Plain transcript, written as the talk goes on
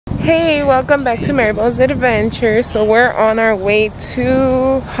Hey, welcome back to Maribel's Adventure. So we're on our way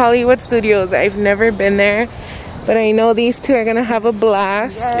to Hollywood Studios. I've never been there, but I know these two are gonna have a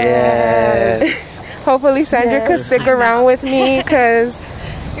blast. Yes. Hopefully Sandra could stick around with me because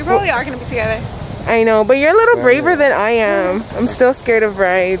we probably are gonna be together. I know, but you're a little braver than I am. I'm still scared of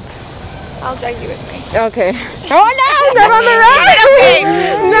rides. I'll drag you with me. Okay. Oh no, not on the ride. Okay.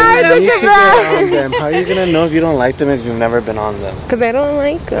 No, I took it back. How are you gonna know if you don't like them if you've never been on them? Because I don't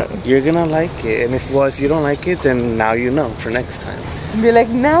like them. You're gonna like it, and if you don't like it, then now you know for next time. Be like,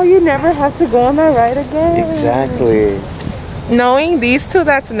 now you never have to go on that ride again. Exactly. Knowing these two,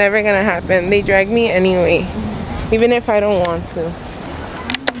 that's never gonna happen. They drag me anyway, even if I don't want to.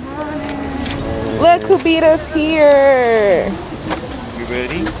 Look who beat us here. You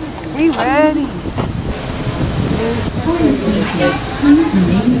ready? We ready.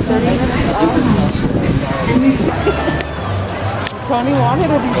 Tony wanted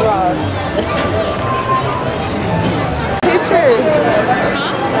to be vlogged. Pictures.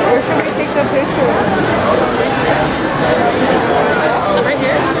 Where should we take the picture? Right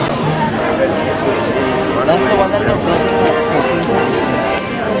here. That's the one that's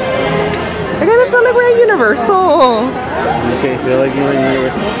I kind of feel like we're at Universal. You say feel like you're in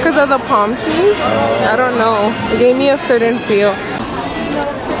Universal? Because of the palm trees? I don't know. It gave me a certain feel.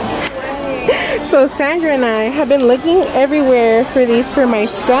 So Sandra and I have been looking everywhere for these for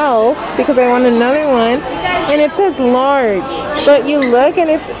myself because I want another one. And it says large. But you look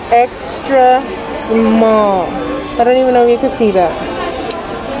and it's extra small. I don't even know if you can see that.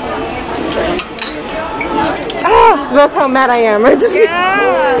 Ah! Look how mad I am. I just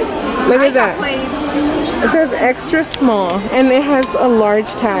look at that. It says extra small and it has a large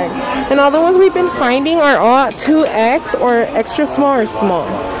tag. And all the ones we've been finding are all 2X or extra small or small.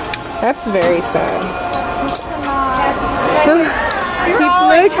 That's very sad. Keep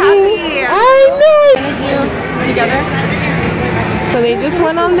looking. I know. Together. So they just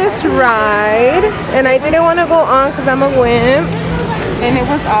went on this ride and I didn't want to go on because I'm a wimp. And it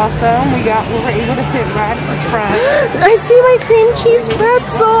was awesome. We were able to sit right in front. I see my cream cheese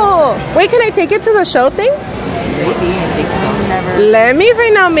pretzel. Wait, can I take it to the show thing? Maybe, I think so. Never. Let me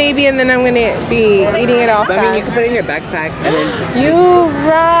find out maybe, and then I'm gonna be eating it all fast. I mean, you can put it in your backpack and then. You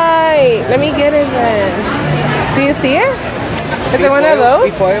right. Let me get it then. Do you see it? Is it one of those?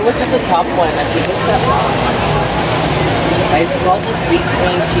 Before it was just the top one. I think it's that one. It's called the sweet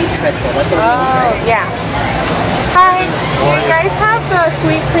cream cheese pretzel. That's what we're doing. Yeah. Hi. Do you guys have the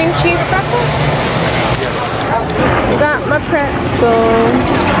sweet cream cheese pretzel? Got my pretzel.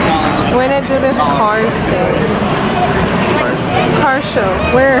 I'm gonna do this cars thing. Car show.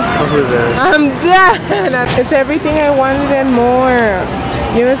 Where? Over there. I'm dead. It's everything I wanted and more.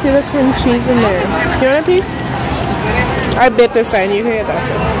 You wanna see the cream cheese in there? You want a piece? I bit this side. You can get that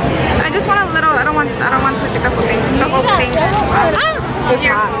side. I just want a little. I don't want to get the whole thing. The whole thing. It's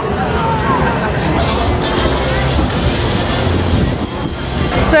hot.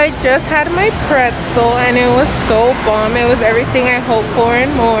 So I just had my pretzel and it was so bomb. It was everything I hoped for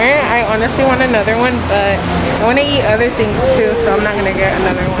and more. I honestly want another one, but I want to eat other things too, so I'm not gonna get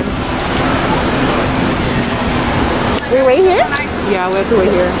another one. We wait here? Yeah, we have to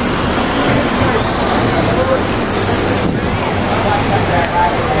wait here.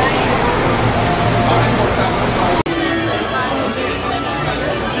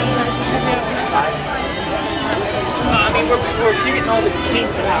 We're getting all the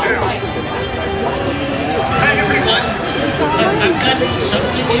kinks out. Hi everyone! I've got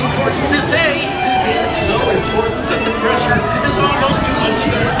something important to say. It's so important that the pressure is almost too much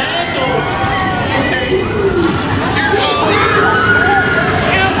to handle. Okay?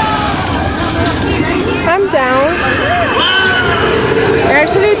 I'm down. It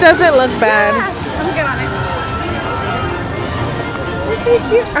actually doesn't look bad. Let's get on it.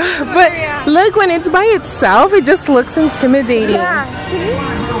 But look, when it's by itself, it just looks intimidating. Yeah.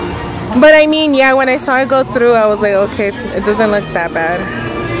 But I mean, yeah, when I saw it go through, I was like, okay, it doesn't look that bad.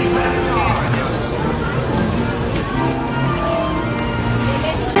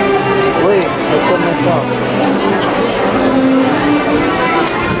 Wait, look at myself.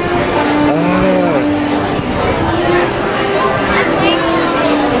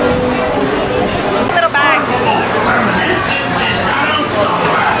 Little bag.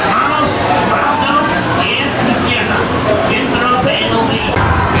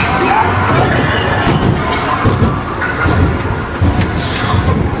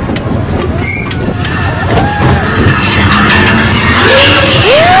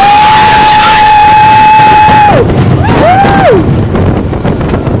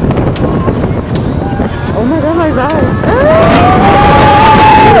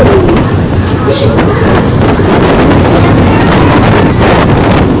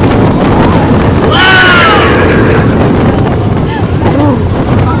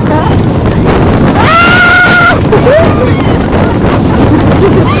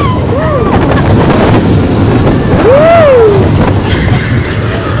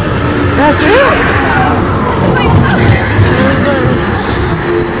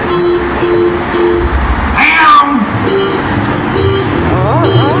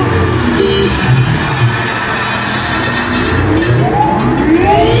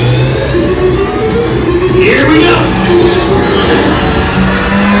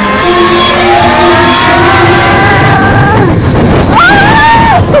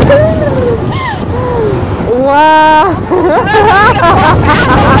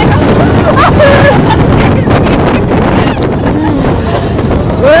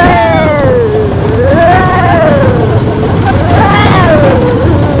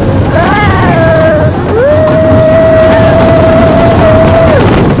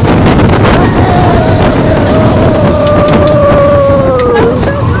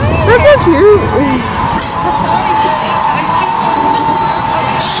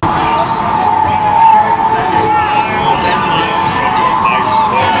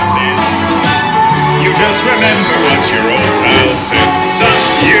 Just remember what your old pal said. Son,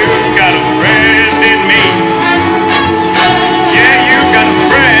 you got a friend in me. Yeah, you got a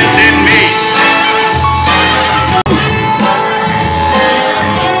friend in me.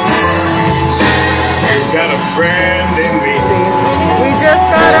 You got a friend in me. We just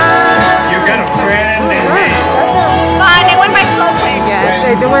got up. You got a friend in me. Fine, it went by so quick. Yes,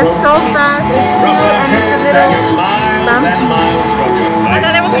 it went so fast. It's new and it's a little Miles and miles from your I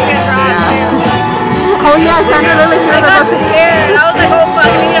thought it was a good ride too. Oh yeah, Sandra looked like she was about to Yeah, I was like, oh fuck,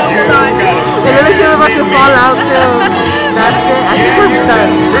 we need to hold on. it looked like she was about to fall out too. That's it. I think we're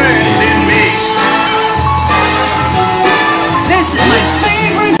done. friend in me. This is my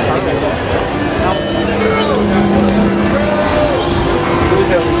favorite.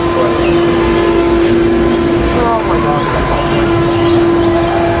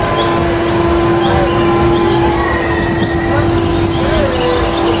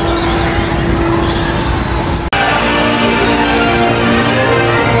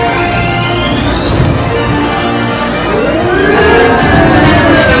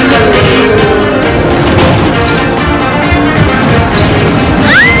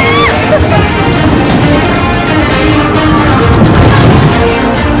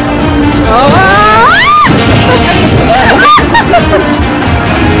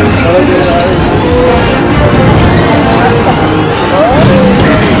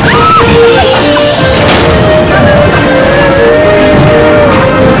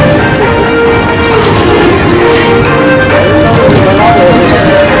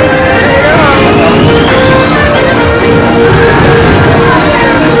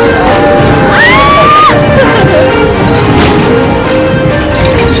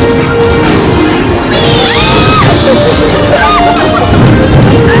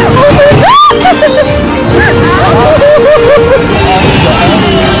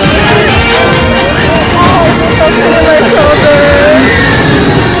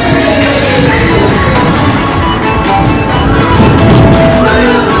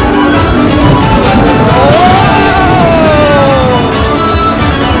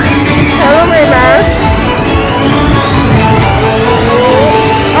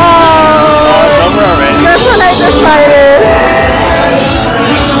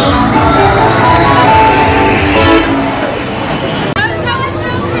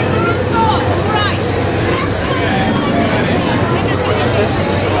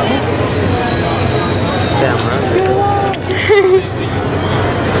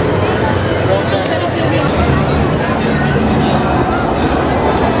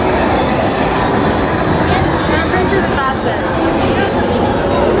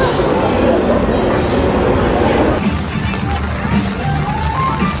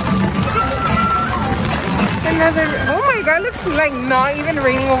 Oh my god, looks like not even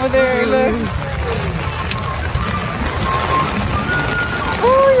raining over there. Look.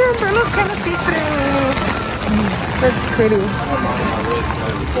 Oh, your umbrella's kind of see-through. That's pretty.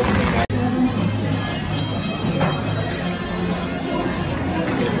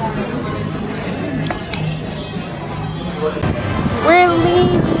 We're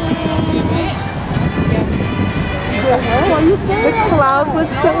leaving. The clouds look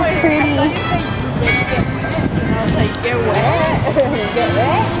so pretty. Get wet. Get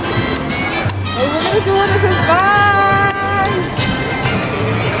wet. Hey, we're gonna do one that says bye.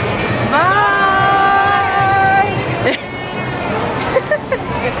 Bye.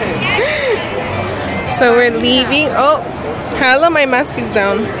 So we're leaving. Oh, hello, my mask is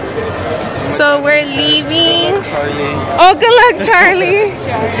down. So we're leaving. Oh, good luck, Charlie.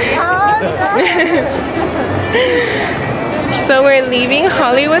 So we're leaving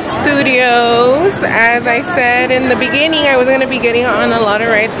Hollywood Studios. As I said in the beginning, I was going to be getting on a lot of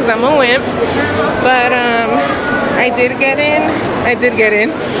rides because I'm a wimp. But I did get in. I did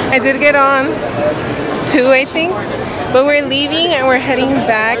get on 2, I think. But we're leaving and we're heading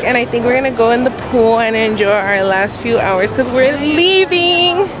back. And I think we're going to go in the pool and enjoy our last few hours because we're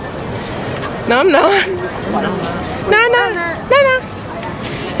leaving. No, I'm not. No.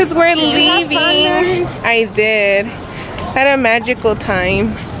 Because we're leaving. I did. Had a magical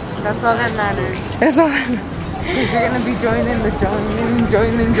time. That's all that matters. That's all. You're gonna be joining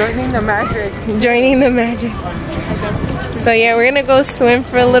the magic. Joining the magic. So yeah, we're gonna go swim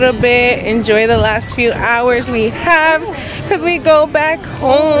for a little bit, enjoy the last few hours we have, because we go back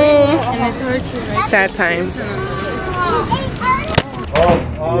home. Sad times.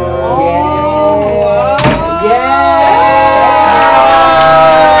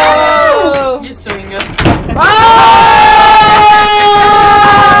 You're suing us.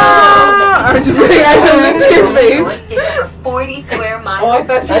 I'm just looking at something to your face. 40 square miles. Oh, I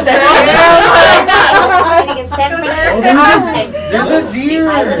thought she said There's a deer.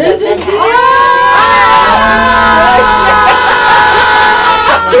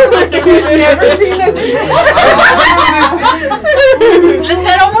 Never seen a deer.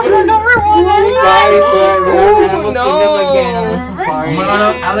 Listen, almost run over one last time. No. Oh my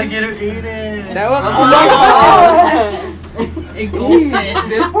God, alligator ate it. That was, oh my God.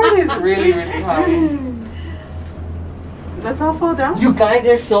 This part is really, really hard. Let's all fall down. You guys,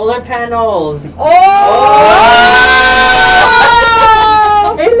 there's solar panels. Oh!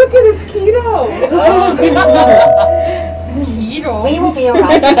 Hey, look at it's keto. Keto. We will be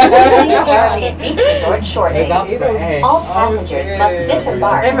arriving at the Airbnb resort shortly. They got fresh. All passengers must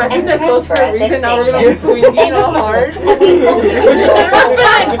disembark Imagine and they're close for transfer a at this reason. Now we're gonna be station. swinging all hard. And we hope you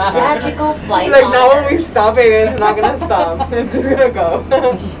enjoy our magical flight. Like now when we stop it, it's not gonna stop. It's just gonna go.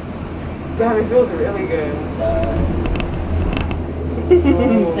 Damn, it feels really good.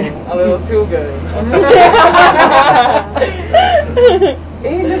 Ooh, a little too good.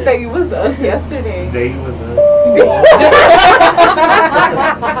 Hey, look, that was us yesterday. They was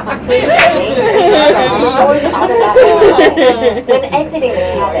When exiting the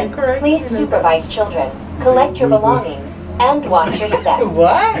cabin, please supervise children, collect your belongings, and watch your step.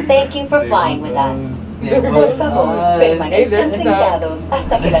 What? Thank you for flying with us. Por favor, permanezcan sentados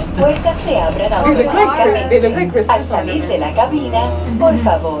hasta que las puertas se abran automáticamente. Al salir de la cabina, por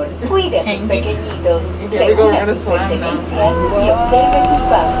favor, cuide a sus pequeñitos, reúna sus pertenencias y observe sus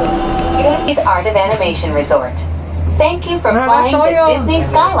pasos. Gracias. Art of Animation Resort. Thank you for flying the Disney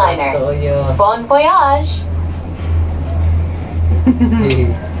Skyliner. Bon voyage.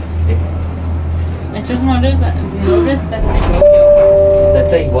 I just noticed that's a yo-yo.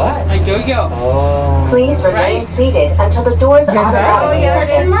 That's like what? A yo-yo. Oh. Please remain seated until the doors automatically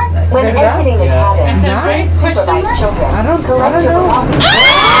open. When exiting the cabin, Nice. please supervise children. Collect your belongings.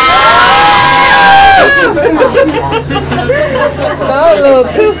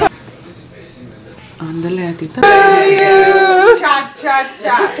 Ándale, a ti también. Cha, cha,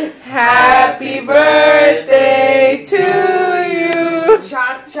 cha. Happy birthday to you. Cha,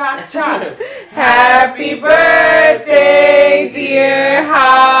 cha, cha. Happy birthday, dear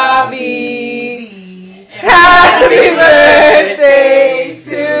Javi. Happy birthday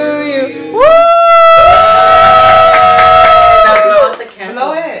to you. Woo! Now blow out the candle.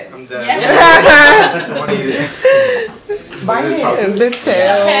 Blow it. I'm dead. Yes. I want to eat it. Bite it. The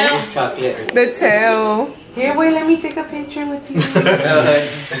tail. Chocolate. The tail. Here, wait, let me take a picture with you.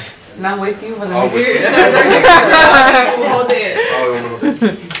 Not with you, but let me take a picture. Hold it. Oh,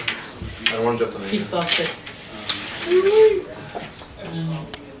 I want to jump on He it. fluffed it.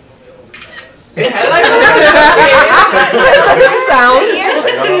 It had like a sound.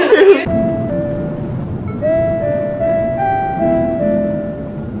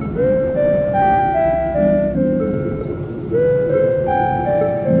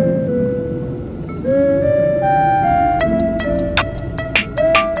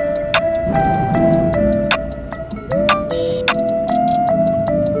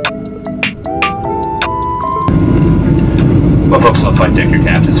 Well, folks, on Flight Decker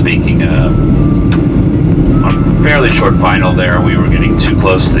Captain speaking. On a fairly short final there, we were getting too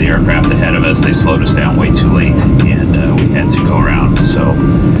close to the aircraft ahead of us. They slowed us down way too late, and we had to go around. So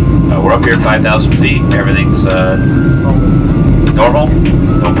we're up here at 5,000 feet. Everything's normal,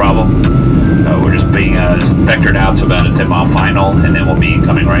 no problem. We're just being vectored out to about a 10-mile final, and then we'll be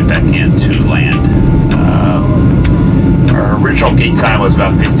coming right back in to land. Our original gate time was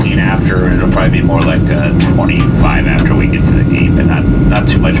about 15 after. It'll probably be more like 25 after we get to the gate, but not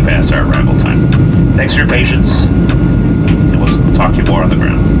too much past our arrival time. Thanks for your patience, and we'll talk to you more on the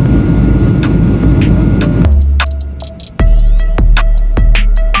ground.